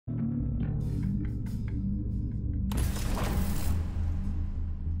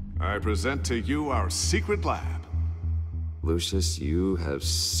I present to you our secret lab. Lucius, you have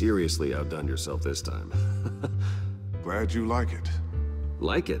seriously outdone yourself this time. Glad you like it.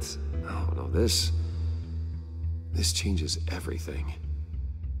 Like it? Oh, no, this changes everything.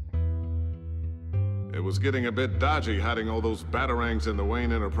 It was getting a bit dodgy hiding all those batarangs in the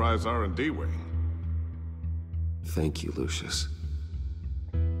Wayne Enterprise R&D wing. Thank you, Lucius.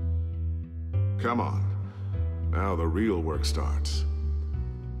 Come on. Now the real work starts.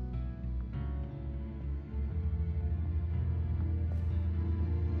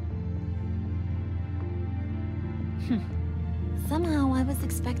 Somehow I was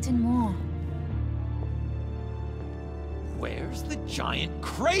expecting more. Where's the giant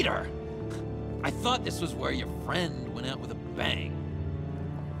crater? I thought this was where your friend went out with a bang.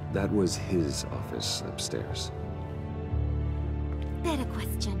 That was his office upstairs. Better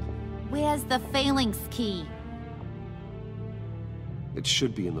question. Where's the phalanx key? It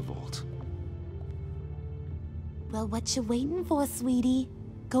should be in the vault. Well, what you waiting for, sweetie?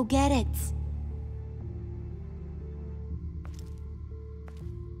 Go get it.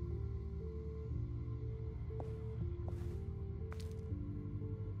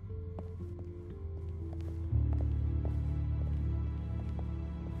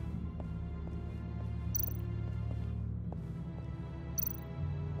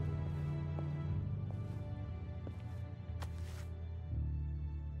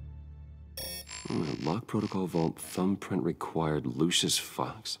 Lock protocol vault thumbprint required Lucius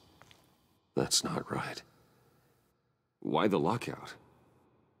Fox. That's not right. Why the lockout?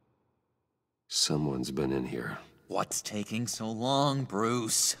 Someone's been in here. What's taking so long,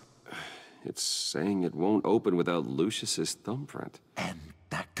 Bruce? It's saying it won't open without Lucius's thumbprint. And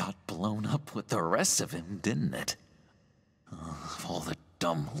that got blown up with the rest of him, didn't it? All the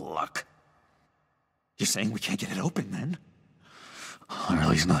dumb luck. You're saying we can't get it open, then?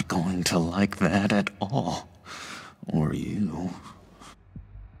 Harley's not going to like that at all. Or you.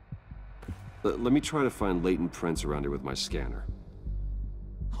 Let me try to find latent prints around here with my scanner.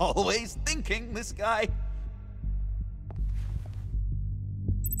 Always thinking, this guy.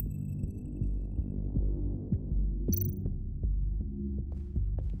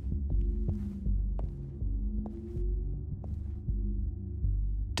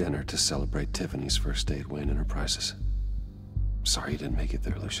 Dinner to celebrate Tiffany's first day at Wayne Enterprises. Sorry you didn't make it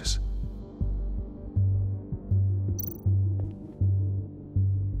there, Lucius.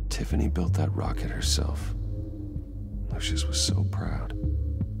 Tiffany built that rocket herself. Lucius was so proud.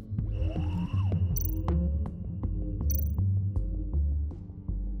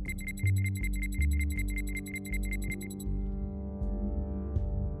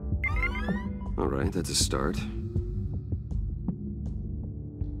 All right, that's a start.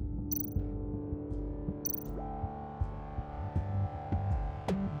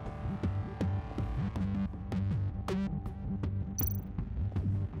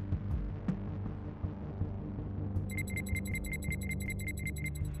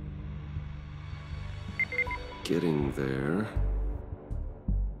 Getting there.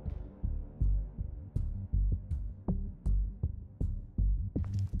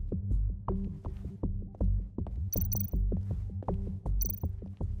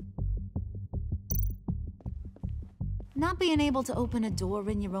 Not being able to open a door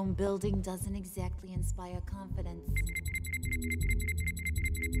in your own building doesn't exactly inspire confidence.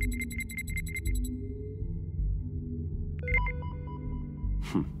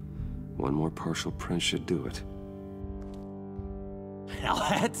 One more partial print should do it. Now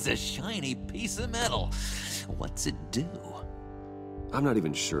that's a shiny piece of metal. What's it do? I'm not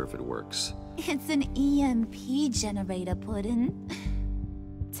even sure if it works. It's an EMP generator, Puddin'.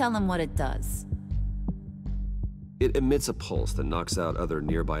 Tell him what it does. It emits a pulse that knocks out other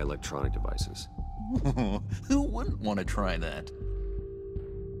nearby electronic devices. Who wouldn't want to try that?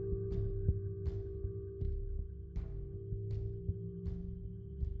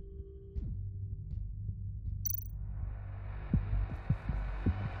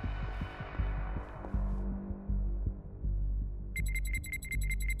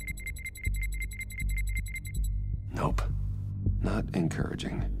 Nope. Not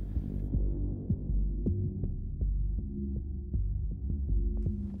encouraging.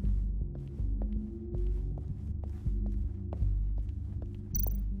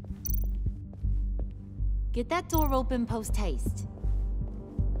 Get that door open post-haste.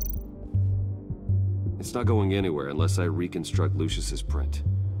 It's not going anywhere unless I reconstruct Lucius's print.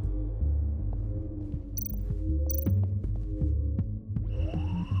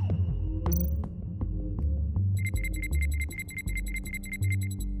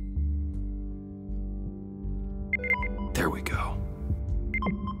 There we go.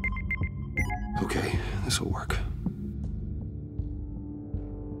 Okay, this'll work.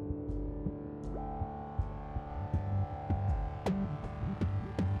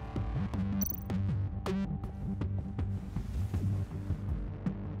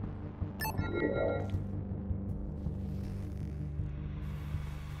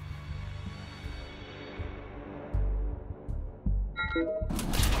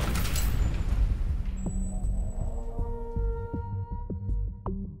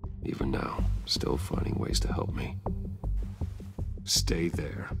 Even now, still finding ways to help me. Stay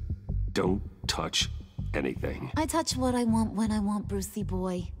there. Don't touch anything. I touch what I want when I want, Brucey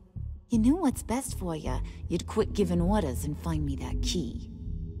boy. You knew what's best for you. You'd quit giving orders and find me that key.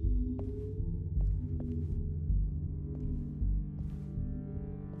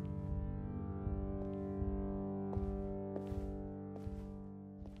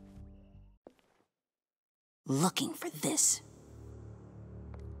 Looking for this.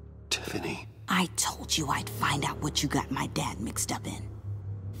 Tiffany. I told you I'd find out what you got my dad mixed up in.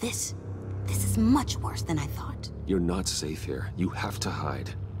 This is much worse than I thought. You're not safe here. You have to hide.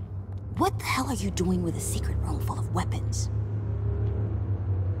 What the hell are you doing with a secret room full of weapons?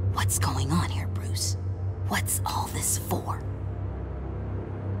 What's going on here, Bruce? What's all this for?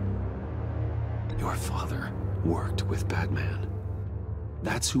 Your father worked with Batman.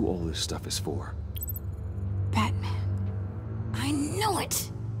 That's who all this stuff is for. Batman. I knew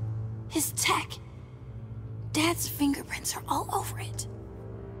it! His tech. Dad's fingerprints are all over it.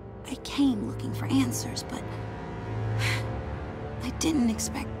 I came looking for answers, but I didn't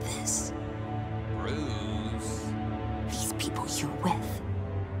expect this. Bruce. These people you're with.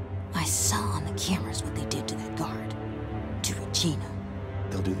 I saw on the cameras what they did to that guard. To Regina.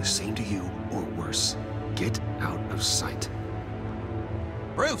 They'll do the same to you, or worse. Get out of sight.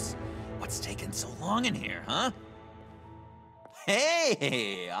 Bruce! What's taking so long in here, huh?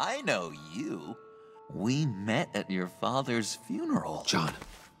 Hey, I know you. We met at your father's funeral. John.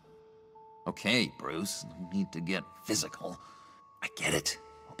 Okay, Bruce, no need to get physical. I get it.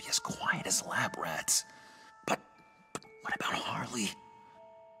 We'll be as quiet as lab rats. But what about Harley?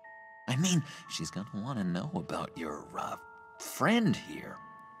 I mean, she's gonna want to know about your, friend here.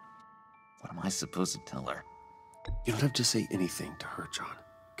 What am I supposed to tell her? You don't have to say anything to her, John,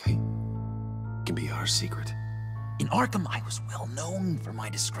 okay? It can be our secret. In Arkham, I was well known for my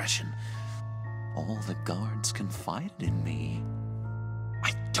discretion. All the guards confided in me.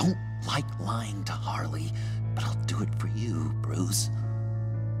 I don't like lying to Harley, but I'll do it for you, Bruce.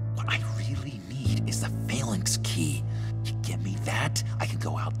 What I really need is the phalanx key. You give me that, I can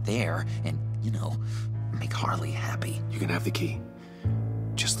go out there and, you know, make Harley happy. You can have the key.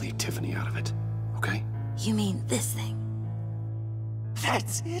 Just leave Tiffany out of it, okay? You mean this thing?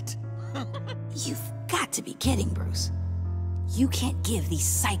 That's it? You've got to be kidding, Bruce. You can't give these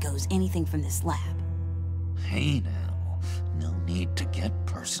psychos anything from this lab. Hey now, no need to get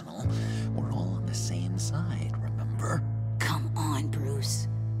personal. We're all on the same side, remember? Come on, Bruce.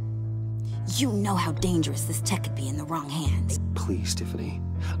 You know how dangerous this tech could be in the wrong hands. Please, Tiffany.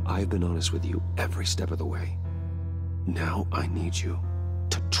 I've been honest with you every step of the way. Now I need you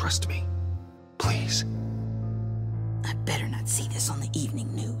to trust me. Please. I better not see this on the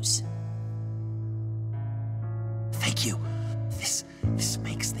evening news. Thank you. This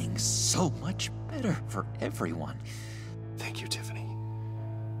makes things so much better for everyone. Thank you, Tiffany.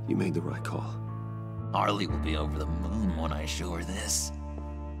 You made the right call. Harley will be over the moon when I show her this.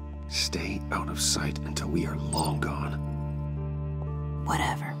 Stay out of sight until we are long gone.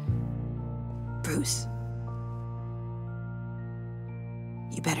 Whatever. Bruce.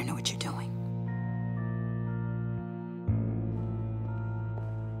 You better know what you're doing.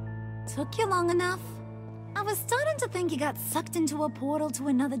 Took you long enough? I was starting to think you got sucked into a portal to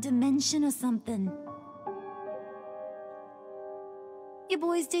another dimension or something. You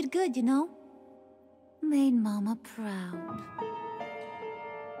boys did good, you know? Made Mama proud.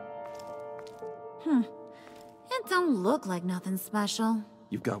 It don't look like nothing special.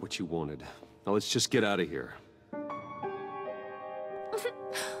 You've got what you wanted. Now let's just get out of here.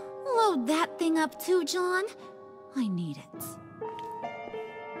 Load that thing up too, John. I need it.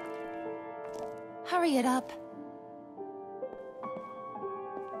 Hurry it up.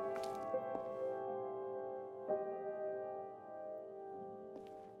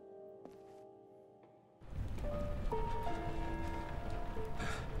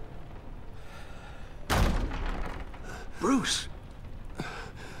 Bruce!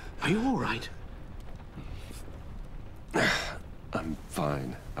 Are you all right? I'm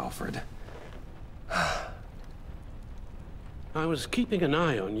fine, Alfred. I was keeping an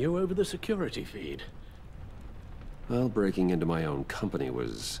eye on you over the security feed. Well, breaking into my own company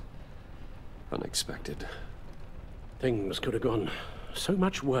was unexpected. Things could have gone so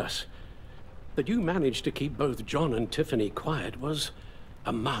much worse. That you managed to keep both John and Tiffany quiet was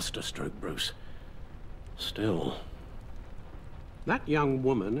a masterstroke, Bruce. Still, that young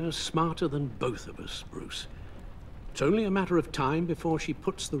woman is smarter than both of us, Bruce. It's only a matter of time before she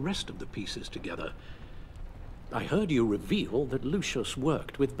puts the rest of the pieces together. I heard you reveal that Lucius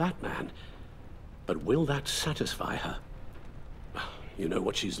worked with Batman. But will that satisfy her? You know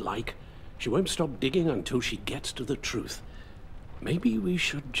what she's like. She won't stop digging until she gets to the truth. Maybe we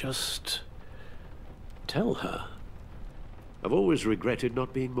should just tell her. I've always regretted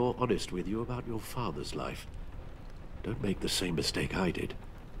not being more honest with you about your father's life. Don't make the same mistake I did.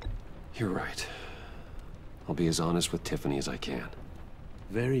 You're right. I'll be as honest with Tiffany as I can.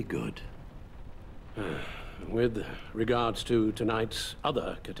 Very good. With regards to tonight's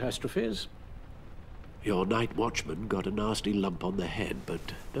other catastrophes? Your night watchman got a nasty lump on the head, but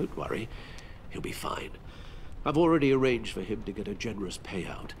don't worry, he'll be fine. I've already arranged for him to get a generous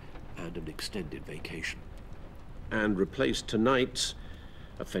payout and an extended vacation. And replaced tonight's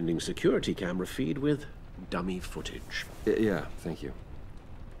offending security camera feed with dummy footage. Yeah, thank you.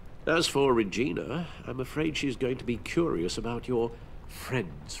 As for Regina, I'm afraid she's going to be curious about your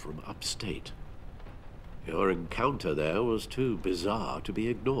friends from upstate. Your encounter there was too bizarre to be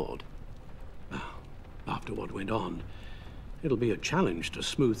ignored. After what went on, it'll be a challenge to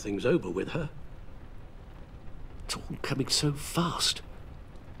smooth things over with her. It's all coming so fast.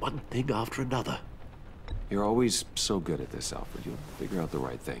 One thing after another. You're always so good at this, Alfred. You'll figure out the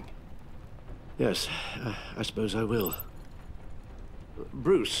right thing. Yes, I suppose I will.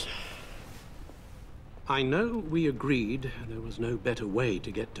 Bruce. I know we agreed there was no better way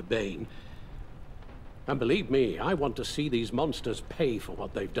to get to Bane. And believe me, I want to see these monsters pay for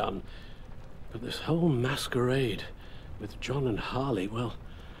what they've done. But this whole masquerade with John and Harley, well,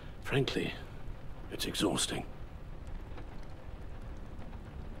 frankly, it's exhausting.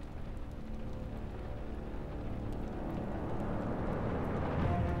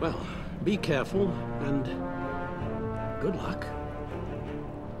 Well, be careful and good luck.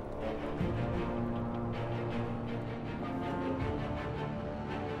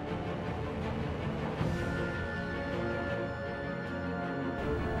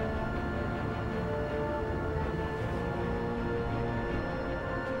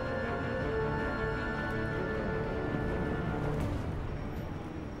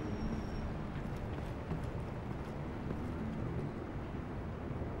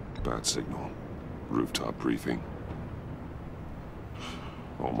 Bat signal. Rooftop briefing.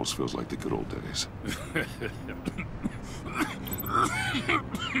 Almost feels like the good old days.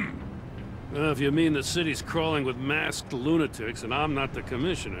 Well, if you mean the city's crawling with masked lunatics and I'm not the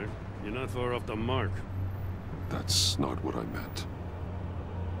commissioner, you're not far off the mark. That's not what I meant.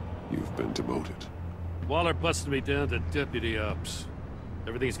 You've been demoted. Waller busted me down to deputy ops.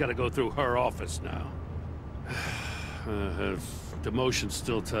 Everything's got to go through her office now. Demotion's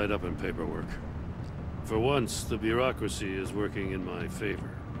still tied up in paperwork. For once, the bureaucracy is working in my favor.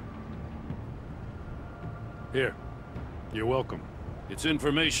 Here. You're welcome. It's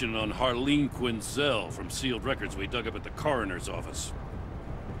information on Harleen Quinzel from sealed records we dug up at the coroner's office.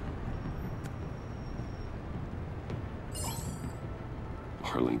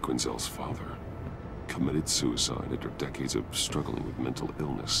 Harleen Quinzel's father committed suicide after decades of struggling with mental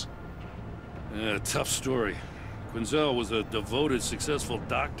illness. Yeah, tough story. Quinzel was a devoted, successful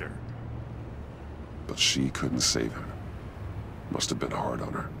doctor. But she couldn't save him. Must have been hard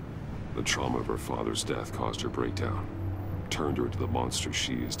on her. The trauma of her father's death caused her breakdown. Turned her into the monster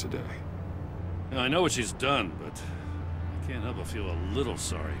she is today. I know what she's done, but I can't help but feel a little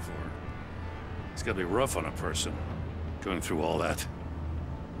sorry for her. It's gotta be rough on a person, going through all that.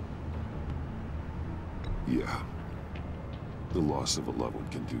 Yeah. The loss of a loved one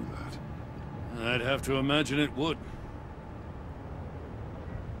can do that. I'd have to imagine it would.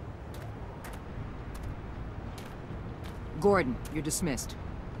 Gordon, you're dismissed.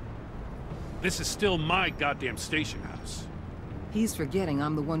 This is still my goddamn station house. He's forgetting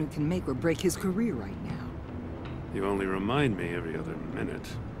I'm the one who can make or break his career right now. You only remind me every other minute.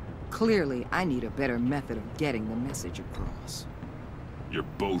 Clearly, I need a better method of getting the message across. You're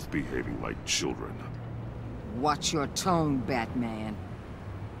both behaving like children. Watch your tone, Batman.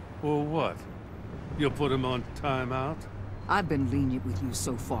 Well, what? You'll put him on timeout? I've been lenient with you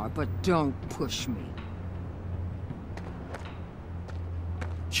so far, but don't push me.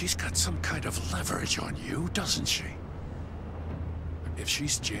 She's got some kind of leverage on you, doesn't she? If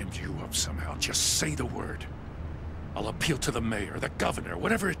she's jammed you up somehow, just say the word. I'll appeal to the mayor, the governor,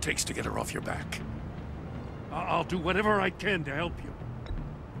 whatever it takes to get her off your back. I'll do whatever I can to help you.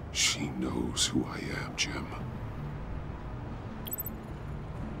 She knows who I am, Jim.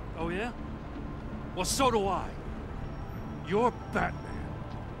 Oh, yeah? Well, so do I. You're Batman.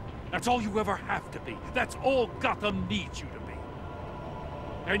 That's all you ever have to be. That's all Gotham needs you to be.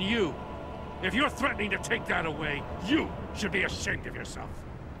 And you, if you're threatening to take that away, you should be ashamed of yourself.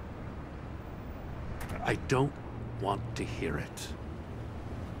 I don't want to hear it.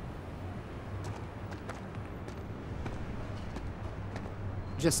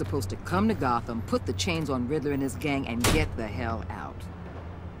 Just supposed to come to Gotham, put the chains on Riddler and his gang, and get the hell out.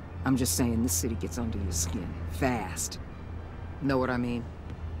 I'm just saying, this city gets under your skin. Fast. Know what I mean?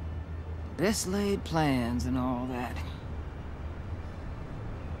 Best laid plans and all that.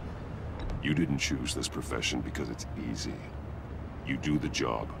 You didn't choose this profession because it's easy. You do the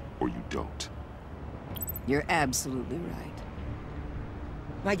job, or you don't. You're absolutely right.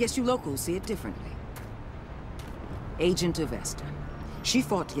 I guess you locals see it differently. Agent of Esther. She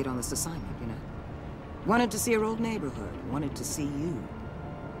fought to get on this assignment, you know? Wanted to see her old neighborhood, wanted to see you.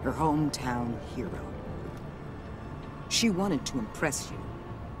 Her hometown hero. She wanted to impress you.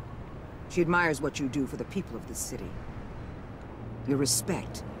 She admires what you do for the people of this city. Your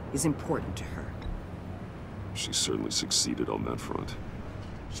respect is important to her. She certainly succeeded on that front.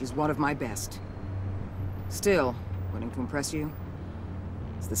 She's one of my best. Still, wanting to impress you?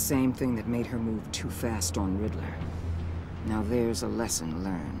 It's the same thing that made her move too fast on Riddler. Now there's a lesson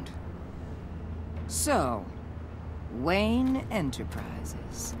learned. So, Wayne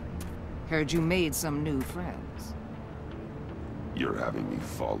Enterprises. Heard you made some new friends. You're having me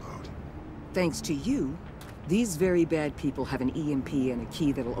followed. Thanks to you, these very bad people have an EMP and a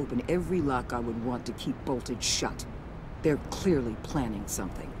key that'll open every lock I would want to keep bolted shut. They're clearly planning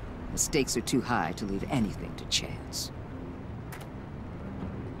something. The stakes are too high to leave anything to chance.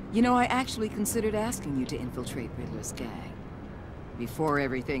 You know, I actually considered asking you to infiltrate Riddler's gang. Before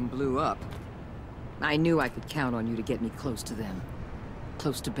everything blew up, I knew I could count on you to get me close to them.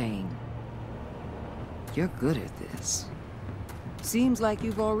 Close to Bane. You're good at this. Seems like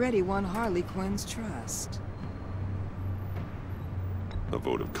you've already won Harley Quinn's trust. A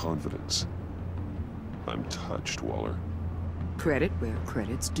vote of confidence. I'm touched, Waller. Credit where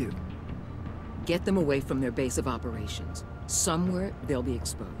credit's due. Get them away from their base of operations. Somewhere they'll be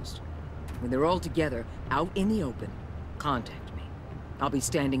exposed. When they're all together, out in the open, contact me. I'll be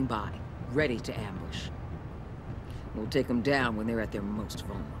standing by, ready to ambush. We'll take them down when they're at their most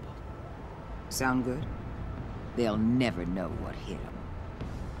vulnerable. Sound good? They'll never know what hit them.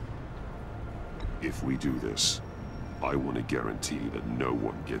 If we do this, I want to guarantee that no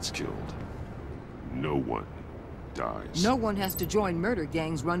one gets killed. No one dies. No one has to join murder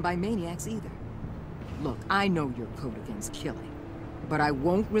gangs run by maniacs either. Look, I know your code against killing, but I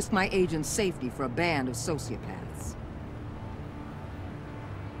won't risk my agent's safety for a band of sociopaths.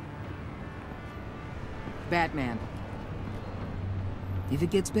 Batman. If it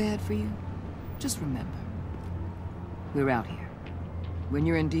gets bad for you, just remember. We're out here. When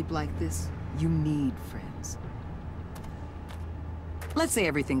you're in deep like this, you need friends. Let's say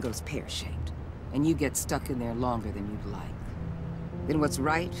everything goes pear-shaped, and you get stuck in there longer than you'd like. Then what's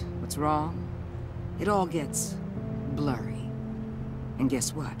right, what's wrong, it all gets blurry. And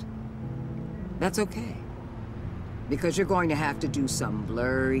guess what? That's okay. Because you're going to have to do some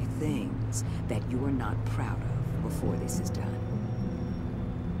blurry things that you are not proud of before this is done.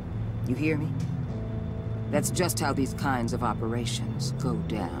 You hear me? That's just how these kinds of operations go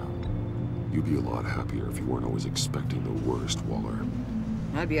down. You'd be a lot happier if you weren't always expecting the worst, Waller.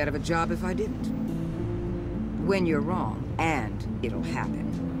 I'd be out of a job if I didn't. When you're wrong, and it'll happen,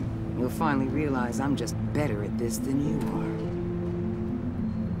 you'll finally realize I'm just better at this than you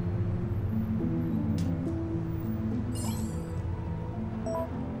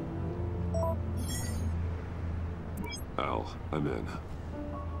are. Al, I'm in.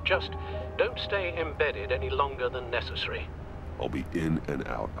 Just don't stay embedded any longer than necessary. I'll be in and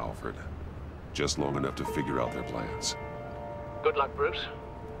out, Alfred. Just long enough to figure out their plans. Good luck, Bruce.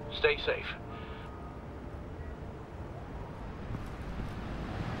 Stay safe.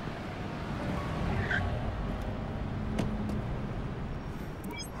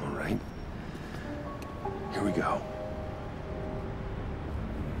 All right. Here we go.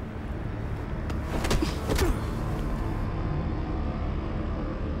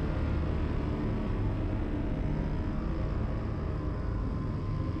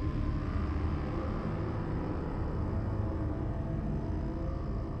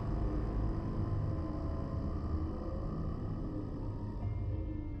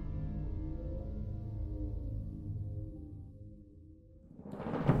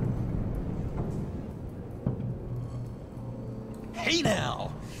 Hey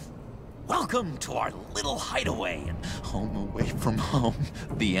now! Welcome to our little hideaway and home away from home,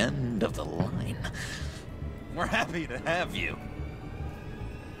 the end of the line. We're happy to have you.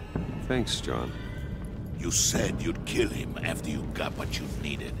 Thanks, John. You said you'd kill him after you got what you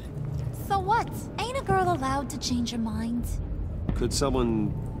needed. So what? Ain't a girl allowed to change her mind? Could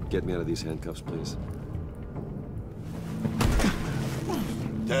someone get me out of these handcuffs, please?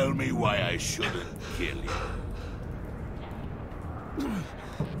 Tell me why I shouldn't kill you.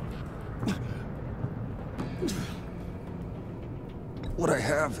 What I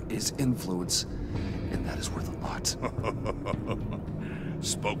have is influence, and that is worth a lot.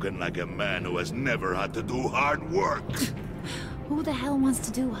 Spoken like a man who has never had to do hard work. Who the hell wants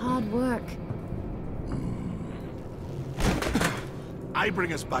to do hard work? I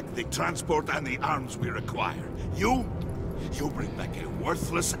bring us back the transport and the arms we require. You bring back a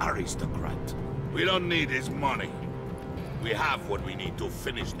worthless aristocrat. We don't need his money. We have what we need to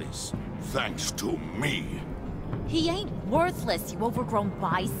finish this. Thanks to me. He ain't worthless, you overgrown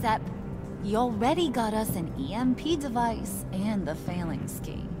bicep. You already got us an EMP device and the phalanx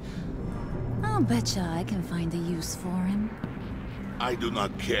key. I'll betcha I can find a use for him. I do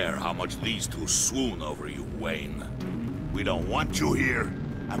not care how much these two swoon over you, Wayne. We don't want you here,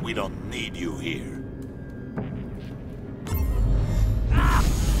 and we don't need you here.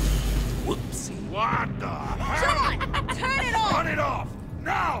 Whoopsie. What the hell? John! Turn it off! Turn it off!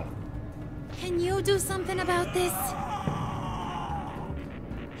 Now! Can you do something about this?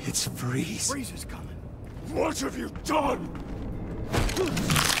 It's Freeze. Freeze is coming. What have you done?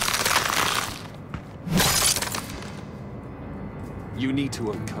 You need to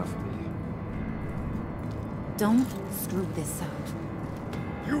uncuff me. Don't screw this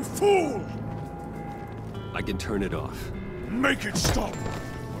up. You fool! I can turn it off. Make it stop,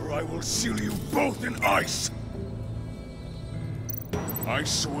 or I will seal you both in ice! I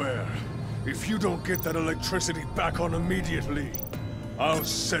swear, if you don't get that electricity back on immediately, I'll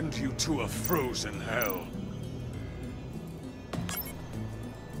send you to a frozen hell.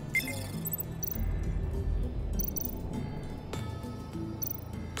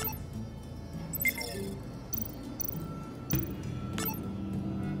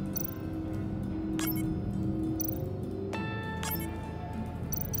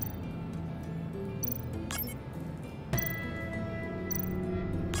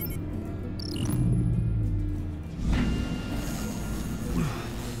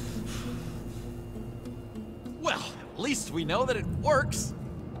 At least we know that it works.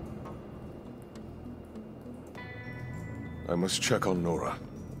 I must check on Nora.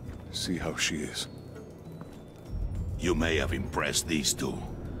 See how she is. You may have impressed these two,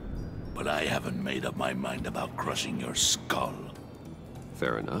 but I haven't made up my mind about crushing your skull.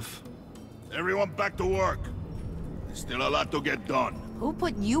 Fair enough. Everyone back to work. There's still a lot to get done. Who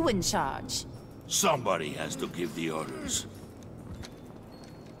put you in charge? Somebody has to give the orders.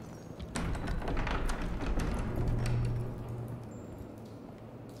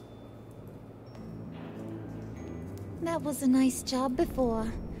 That was a nice job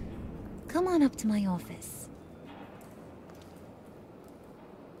before. Come on up to my office.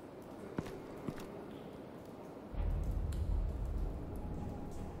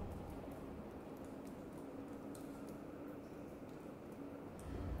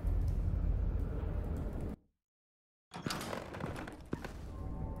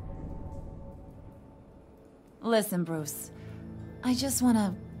 Listen, Bruce. I just want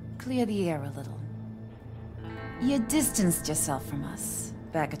to clear the air a little. You distanced yourself from us,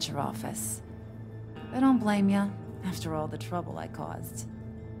 back at your office. I don't blame you, after all the trouble I caused.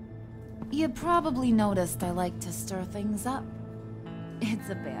 You probably noticed I like to stir things up. It's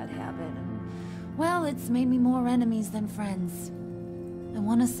a bad habit, and, well, it's made me more enemies than friends. I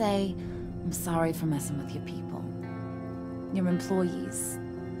want to say, I'm sorry for messing with your people. Your employees.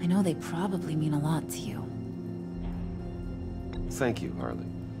 I know they probably mean a lot to you. Thank you, Harley.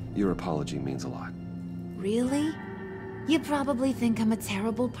 Your apology means a lot. Really? You probably think I'm a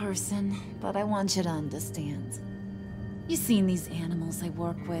terrible person, but I want you to understand. You've seen these animals I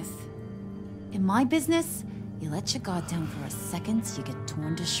work with. In my business, you let your guard down for a second, you get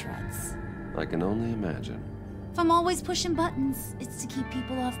torn to shreds. I can only imagine. If I'm always pushing buttons, it's to keep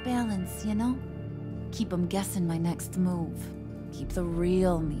people off balance, you know? Keep them guessing my next move. Keep the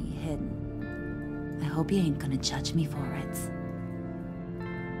real me hidden. I hope you ain't gonna judge me for it.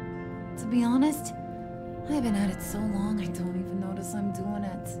 To be honest, I've been at it so long I don't even notice I'm doing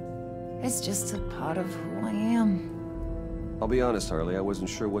it. It's just a part of who I am. I'll be honest, Harley, I wasn't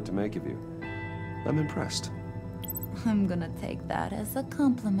sure what to make of you. I'm impressed. I'm gonna take that as a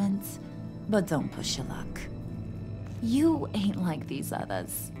compliment. But don't push your luck. You ain't like these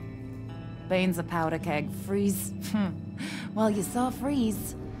others. Bane's a powder keg. Freeze. Well, you saw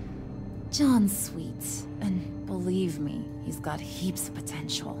Freeze. John's sweet, and believe me, he's got heaps of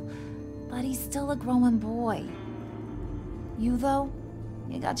potential. But he's still a growing boy. You, though,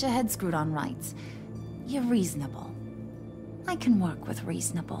 you got your head screwed on right. You're reasonable. I can work with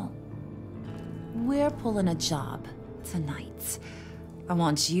reasonable. We're pulling a job tonight. I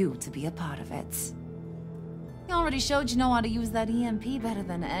want you to be a part of it. You already showed you know how to use that EMP better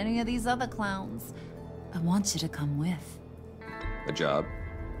than any of these other clowns. I want you to come with. A job?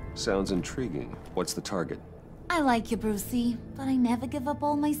 Sounds intriguing. What's the target? I like you, Brucey, but I never give up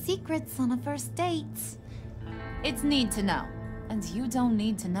all my secrets on a first date. It's need to know, and you don't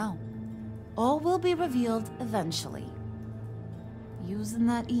need to know. All will be revealed eventually. Using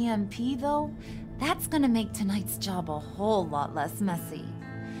that EMP, though, that's gonna make tonight's job a whole lot less messy.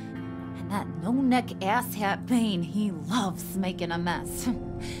 And that no-neck asshat Bane, he loves making a mess.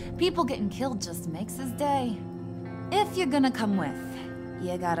 People getting killed just makes his day. If you're gonna come with,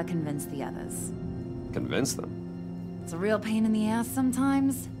 you gotta convince the others. Convince them? It's a real pain in the ass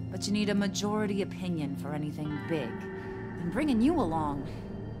sometimes, but you need a majority opinion for anything big. And bringing you along,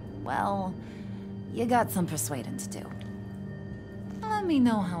 well, you got some persuading to do. Let me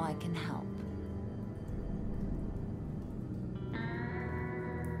know how I can help.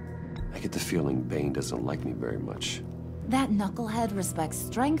 I get the feeling Bane doesn't like me very much. That knucklehead respects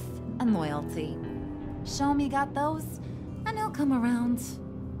strength and loyalty. Show him you got those, and he'll come around.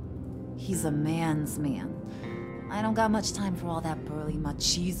 He's a man's man. I don't got much time for all that burly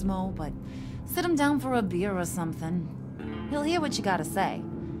machismo, but sit him down for a beer or something. He'll hear what you gotta say.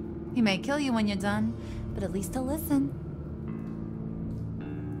 He may kill you when you're done, but at least he'll listen.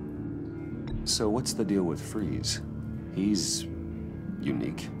 So what's the deal with Freeze? He's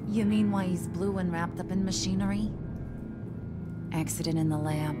unique. You mean why he's blue and wrapped up in machinery? Accident in the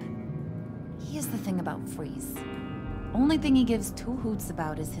lab. Here's the thing about Freeze. Only thing he gives two hoots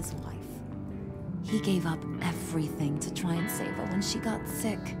about is his wife. He gave up everything to try and save her when she got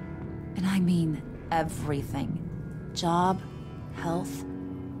sick. And I mean everything. Job, health,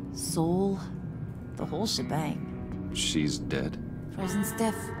 soul, the whole shebang. She's dead? Frozen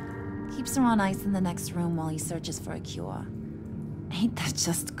stiff. Keeps her on ice in the next room while he searches for a cure. Ain't that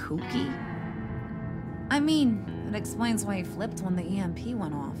just kooky? I mean, it explains why he flipped when the EMP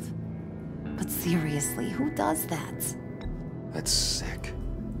went off. But seriously, who does that? That's sick.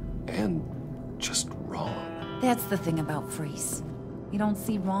 And just wrong. That's the thing about Freeze. He don't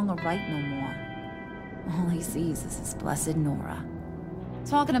see wrong or right no more. All he sees is his blessed Nora.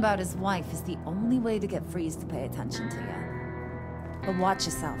 Talking about his wife is the only way to get Freeze to pay attention to you. But watch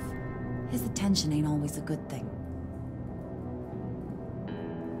yourself. His attention ain't always a good thing.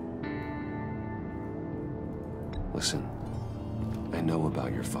 Listen, I know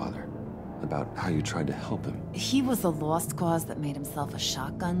about your father. About how you tried to help him. He was a lost cause that made himself a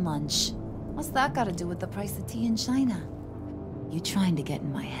shotgun lunch. What's that got to do with the price of tea in China? You trying to get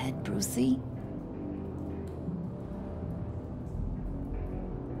in my head, Brucey?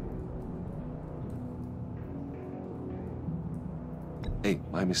 Hey,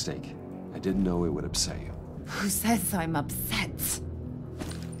 my mistake. I didn't know it would upset you. Who says I'm upset?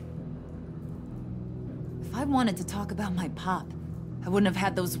 If I wanted to talk about my pop, I wouldn't have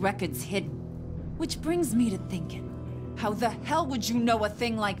had those records hidden. Which brings me to thinking, how the hell would you know a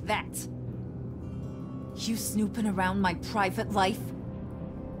thing like that? You snooping around my private life?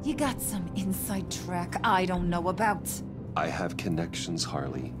 You got some inside track I don't know about. I have connections,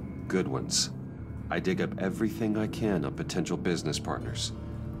 Harley. Good ones. I dig up everything I can on potential business partners.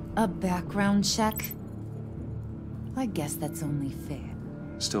 A background check? I guess that's only fair.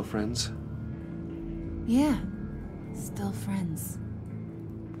 Still friends? Yeah, still friends.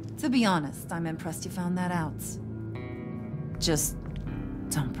 To be honest, I'm impressed you found that out. Just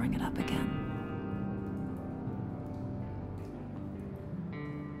don't bring it up again.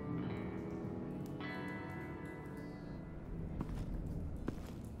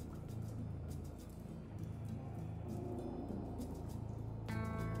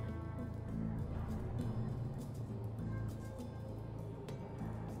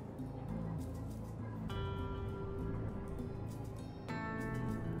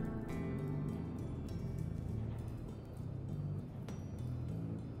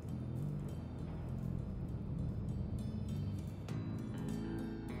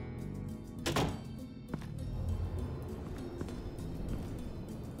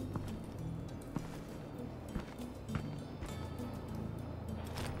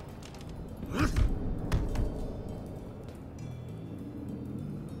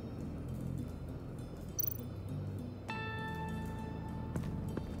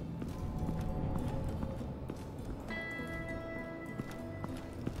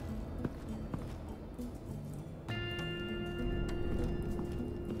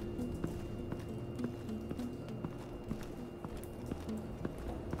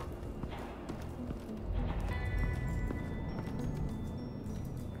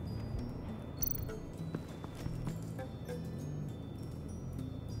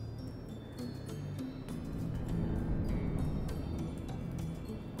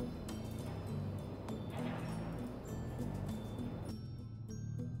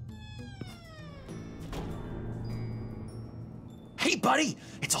 buddy?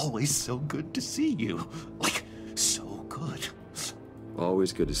 It's always so good to see you. Like, so good.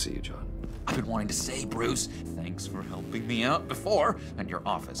 Always good to see you, John. I've been wanting to say, Bruce, thanks for helping me out before, and your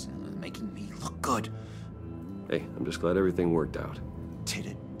office, making me look good. Hey, I'm just glad everything worked out. Did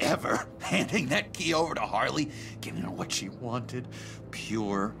it ever? Handing that key over to Harley, giving her what she wanted.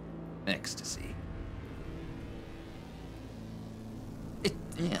 Pure ecstasy. It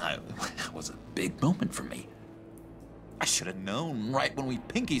was a big moment for me. I should have known right when we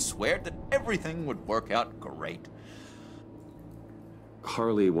pinky sweared that everything would work out great.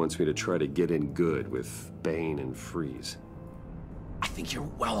 Harley wants me to try to get in good with Bane and Freeze. I think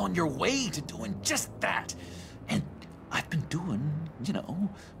you're well on your way to doing just that. And I've been doing,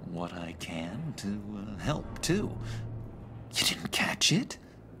 what I can to help, too. You didn't catch it?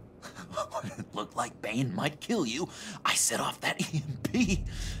 When it looked like Bane might kill you, I set off that EMP,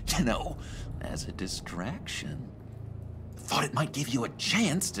 as a distraction. Thought it might give you a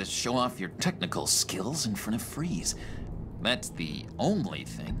chance to show off your technical skills in front of Freeze. That's the only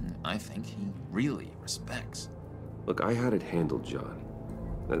thing I think he really respects. Look, I had it handled, John.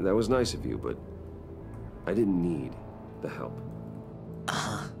 That was nice of you, but I didn't need the help.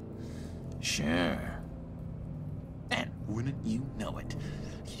 Sure. And wouldn't you know it,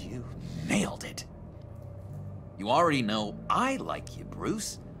 you nailed it. You already know I like you,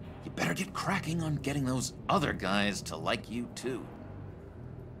 Bruce. You better get cracking on getting those other guys to like you, too.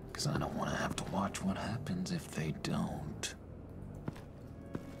 Because I don't want to have to watch what happens if they don't.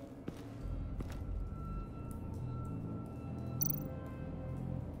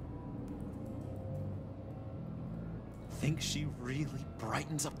 Think she really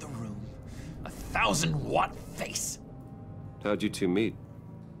brightens up the room. 1,000-watt face. How'd you two meet?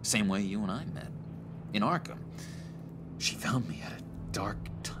 Same way you and I met. In Arkham. She found me at a dark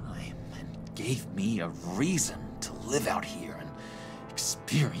time and gave me a reason to live out here and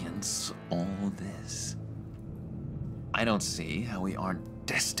experience all this. I don't see how we aren't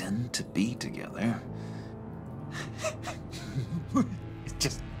destined to be together. It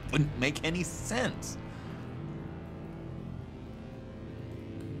just wouldn't make any sense.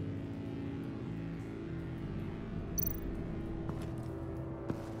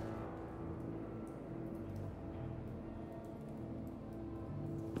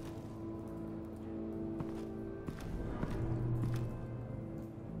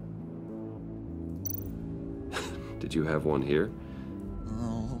 Did you have one here?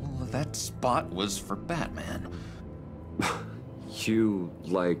 Oh, that spot was for Batman. You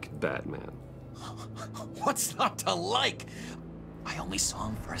like Batman? What's not to like? I only saw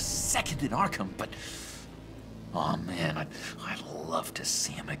him for a second in Arkham, but... oh man, I'd love to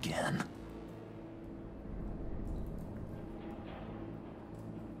see him again.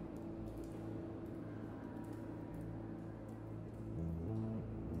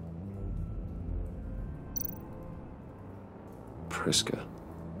 Priska.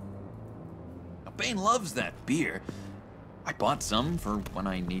 Bane loves that beer. I bought some for when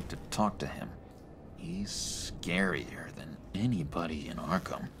I need to talk to him. He's scarier than anybody in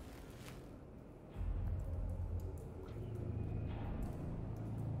Arkham.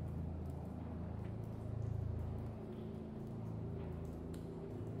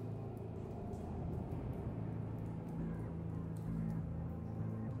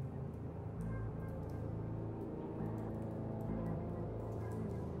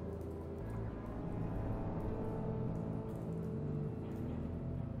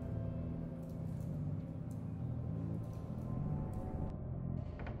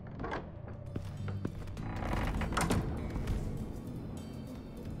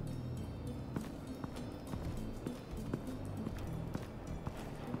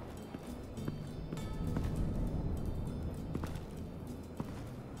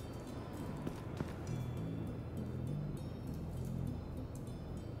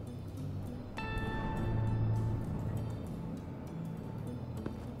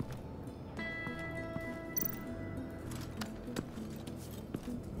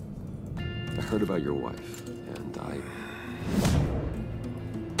 I heard about your wife, and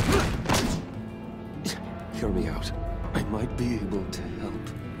hear me out. I might be able to help.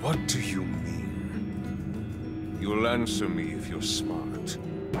 What do you mean? You'll answer me if you're smart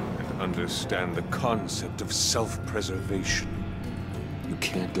and understand the concept of self-preservation. You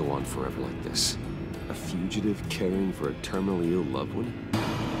can't go on forever like this. A fugitive caring for a terminally ill loved one?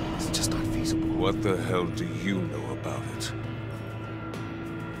 It's just not feasible. What the hell do you know about it?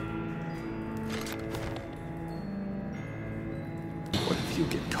 What if you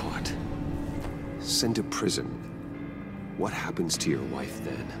get caught? Sent to prison? What happens to your wife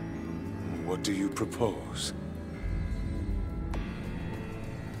then? What do you propose?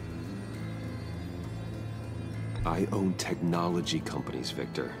 I own technology companies,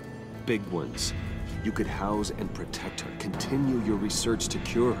 Victor. Big ones. You could house and protect her. Continue your research to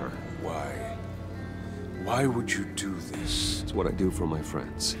cure her. Why? Why would you do this? It's what I do for my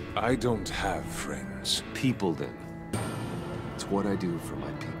friends. I don't have friends. People, then. It's what I do for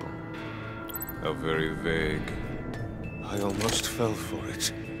my people. How very vague. I almost fell for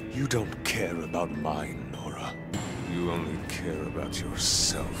it. You don't care about mine, Nora. You only care about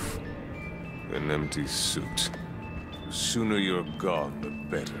yourself. An empty suit. The sooner you're gone, the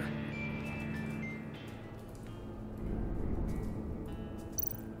better.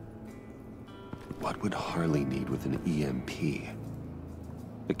 What would Harley need with an EMP?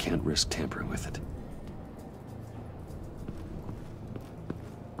 I can't risk tampering with it.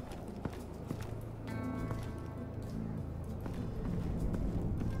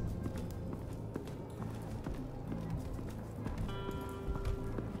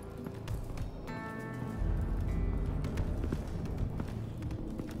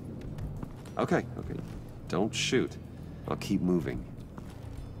 Okay. Don't shoot. I'll keep moving.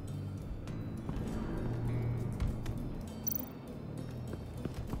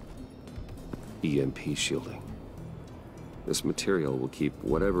 EMP shielding. This material will keep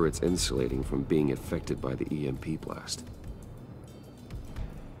whatever it's insulating from being affected by the EMP blast.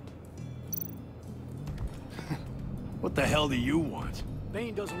 What the hell do you want?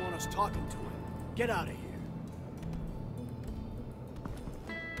 Bane doesn't want us talking to him. Get out of here.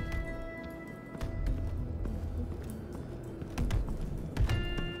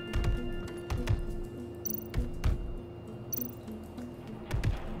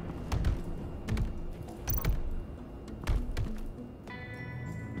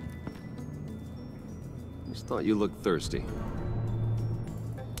 Just thought you looked thirsty.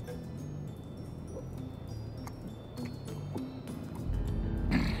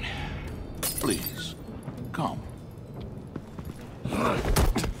 Please, come.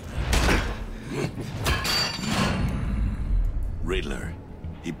 Riddler,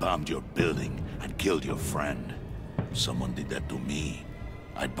 he bombed your building and killed your friend. Someone did that to me.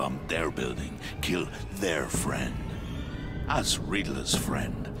 I bombed their building, killed their friend. As Riddler's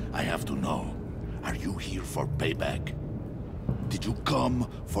friend, I have to know, are you here for payback? Did you come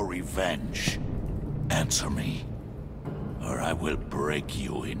for revenge? Answer me, or I will break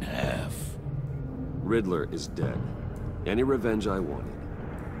you in half. Riddler is dead. Any revenge I wanted,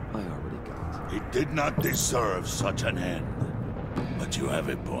 I already got. He did not deserve such an end. But you have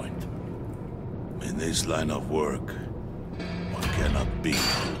a point. In this line of work, one cannot be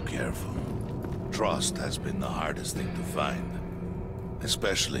too careful. Trust has been the hardest thing to find,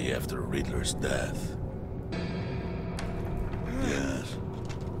 especially after Riddler's death. Yes,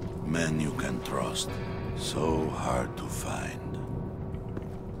 men you can trust, so hard to find.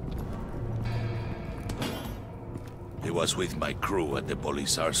 He was with my crew at the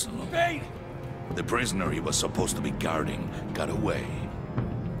police arsenal. Bane! The prisoner he was supposed to be guarding got away.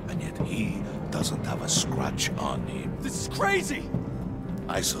 And yet he doesn't have a scratch on him. This is crazy!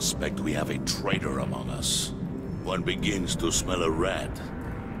 I suspect we have a traitor among us. One begins to smell a rat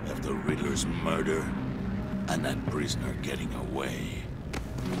after Riddler's murder and that prisoner getting away.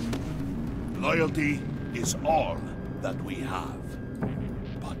 Loyalty is all that we have.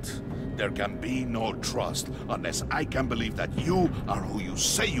 But there can be no trust unless I can believe that you are who you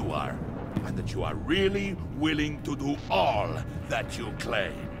say you are, and that you are really willing to do all that you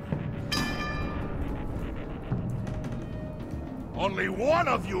claim. Only one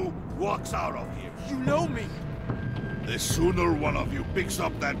of you walks out of here. You know me! The sooner one of you picks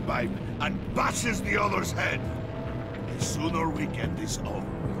up that pipe and bashes the other's head, the sooner we get this over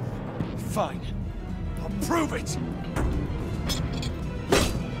with. Fine. I'll prove it!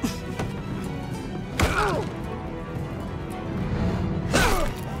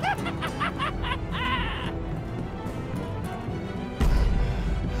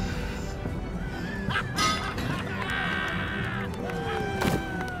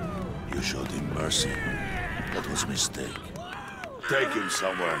 You showed him mercy. That was a mistake. Take him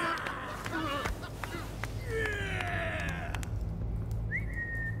somewhere.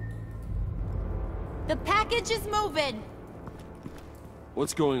 The package is moving!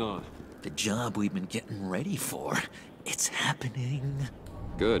 What's going on? The job we've been getting ready for. It's happening.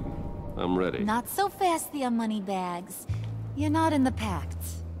 Good. I'm ready. Not so fast, the Moneybags. You're not in the Pact.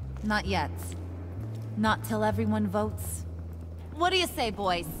 Not yet. Not till everyone votes. What do you say,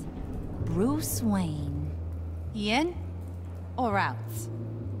 boys? Bruce Wayne. He in? Or out?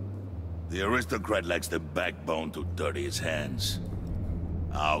 The aristocrat lacks the backbone to dirty his hands.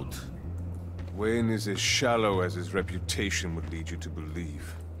 Out. Wayne is as shallow as his reputation would lead you to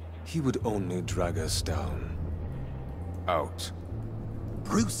believe. He would only drag us down. out.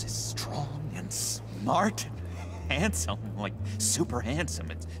 Bruce is strong and smart and handsome, like super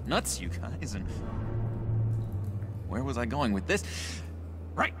handsome. It's nuts, you guys, and... Where was I going with this?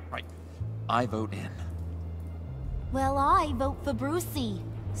 Right. I vote in. Well, I vote for Brucey.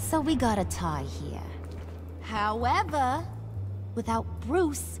 So we got a tie here. However, without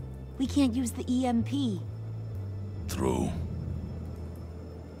Bruce, we can't use the EMP. True.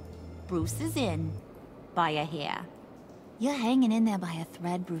 Bruce is in. By a hair. You're hanging in there by a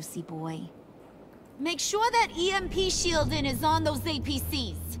thread, Brucey boy. Make sure that EMP shielding is on those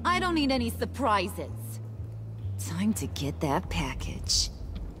APCs. I don't need any surprises. Time to get that package.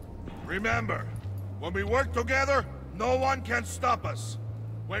 Remember, when we work together, no one can stop us.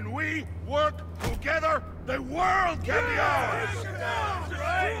 When we work together, the world can be ours!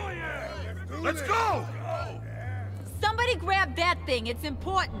 Let's go! Somebody grab that thing, it's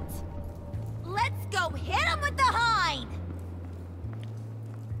important. Let's go hit him with the hind!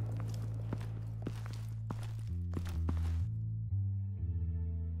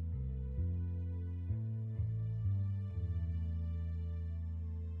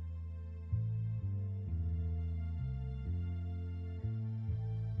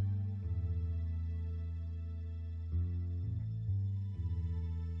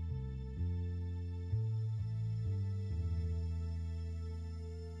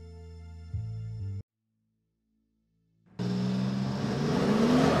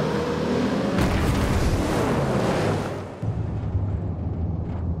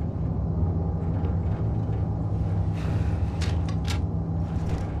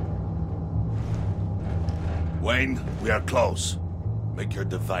 Wayne, we are close. Make your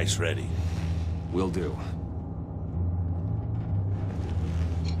device ready. Will do.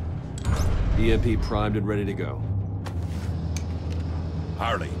 EMP primed and ready to go.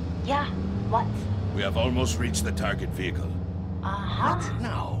 Harley. Yeah, what? We have almost reached the target vehicle. What?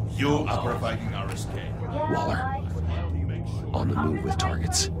 No. You are providing our escape. Waller. On the move with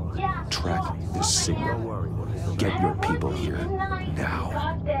targets. Track this signal. Get your people here.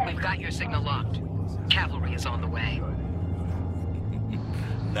 Now. We've got your signal locked. Cavalry is on the way.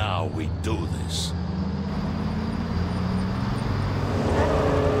 Now we do this.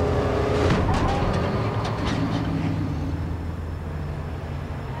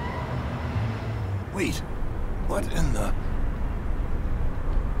 Wait, what in the...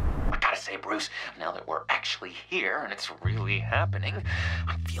 I gotta say, Bruce, now that we're actually here and it's really happening,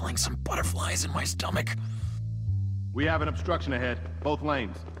 I'm feeling some butterflies in my stomach. We have an obstruction ahead, both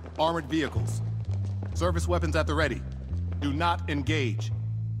lanes. Armored vehicles. Service weapons at the ready. Do not engage.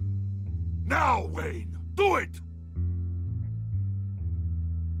 Now, Wayne! Do it!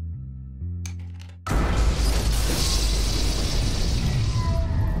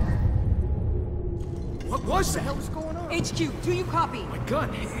 What the hell is going on? HQ, do you copy? My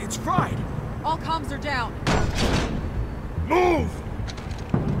gun, it's fried. All comms are down. Move!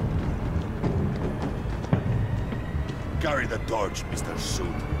 Carry the torch, Mr. Suit.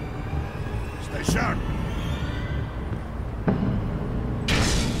 Stay sharp.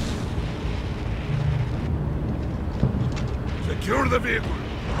 Secure the vehicle.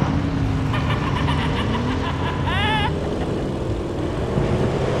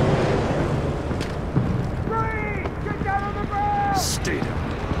 Get down on the ground! Stay down.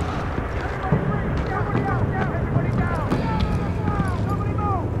 Everybody out! Everybody down! Down on the ground! Nobody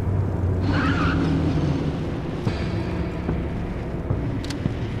move!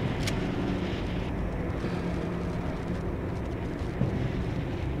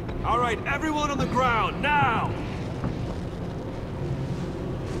 All right, everyone on the ground, now!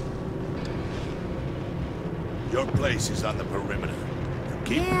 Your place is on the perimeter.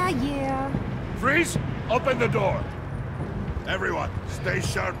 Keep... Yeah. Freeze! Open the door! Everyone, stay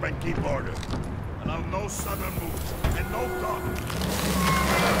sharp and keep order. Allow no sudden moves, and no talk.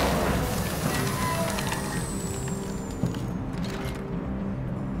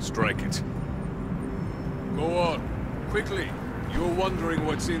 Strike it. Go on, quickly. You're wondering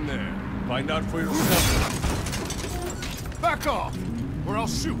what's in there. Find out for yourself. Back off, or I'll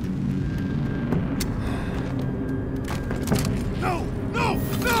shoot. No! No!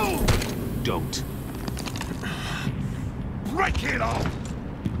 No! Don't. Break it off!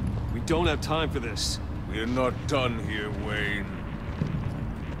 We don't have time for this. We're not done here, Wayne.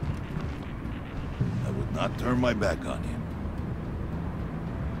 I would not turn my back on you.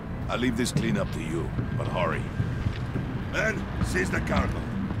 I'll leave this clean up to you, but hurry. Men, seize the cargo.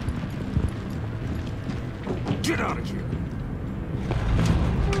 Get out of here!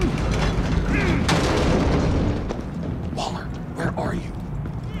 Waller, where are you?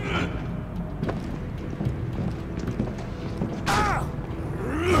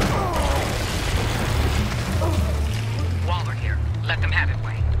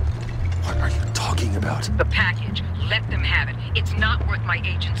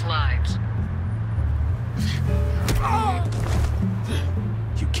 agents' lives.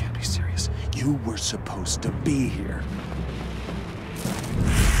 You can't be serious. You were supposed to be here.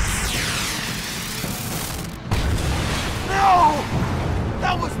 No!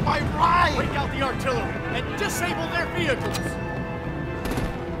 That was my ride! Break out the artillery and disable their vehicles!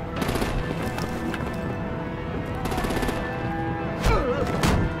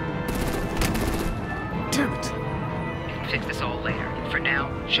 Damn it! We can fix this all later. For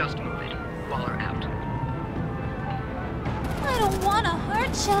now, just move it. Waller out. I don't want to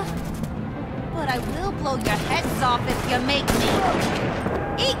hurt ya, but I will blow your heads off if you make me.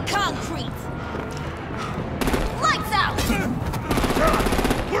 Eat concrete! Lights out!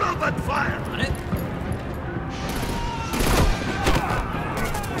 Put up that fire! On it.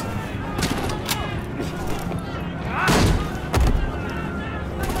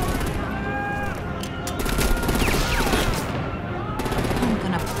 I'm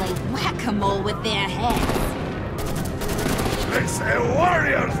gonna play whack-a-mole with their heads. It's a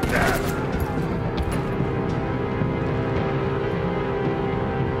warrior's death!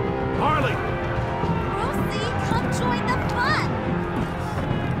 Harley! Brucey, come join the fun!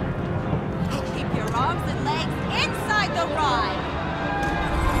 Keep your arms and legs inside the ride!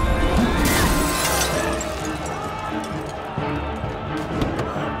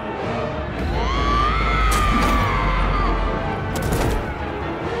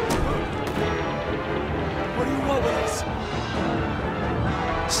 What do you want with us?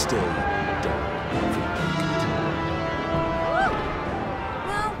 Stay down.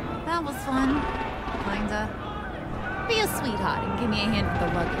 Well, that was fun. Kinda. Be a sweetheart and give me a hand with the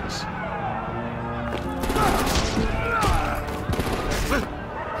luggage.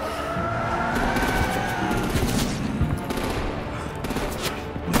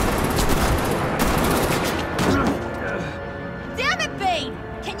 Damn it, Bane!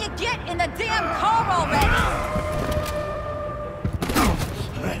 Can you get in the damn car already?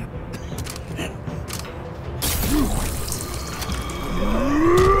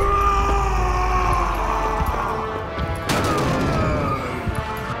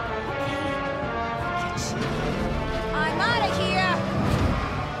 I'm out of here!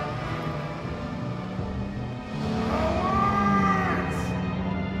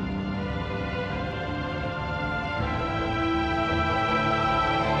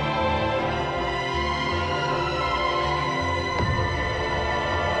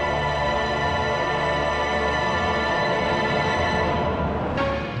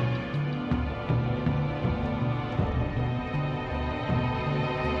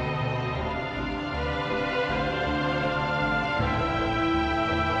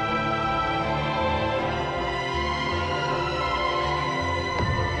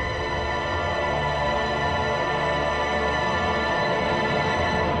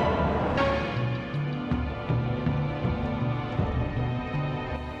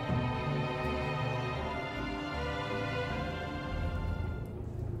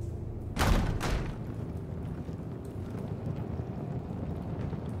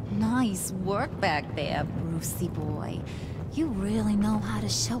 Nice work back there, Brucey boy. You really know how to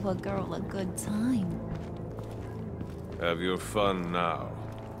show a girl a good time. Have your fun now.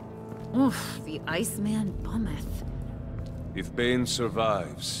 Oof, the Iceman bummeth. If Bane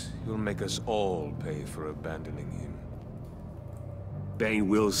survives, he'll make us all pay for abandoning him. Bane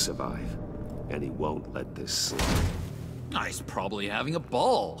will survive, and he won't let this slide. He's probably having a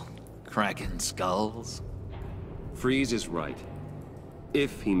ball. Cracking skulls. Freeze is right.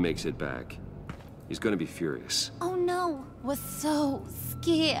 If he makes it back, he's gonna be furious. Oh no, was so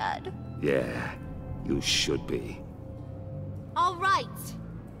scared. Yeah, you should be. All right.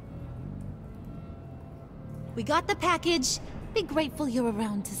 We got the package. Be grateful you're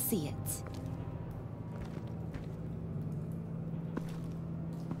around to see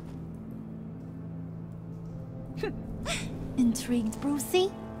it. Intrigued,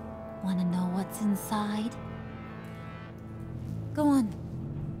 Brucey? Wanna know what's inside? Go on,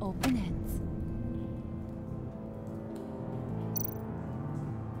 open it.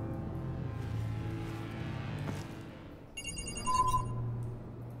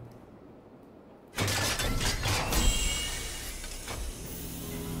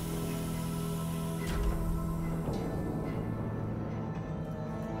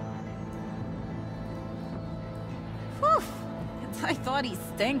 I thought he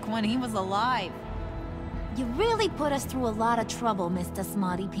stank when he was alive. You really put us through a lot of trouble, Mr.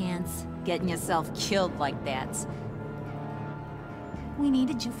 Smarty Pants, getting yourself killed like that. We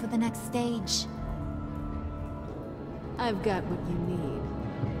needed you for the next stage. I've got what you need.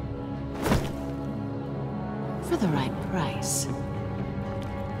 For the right price.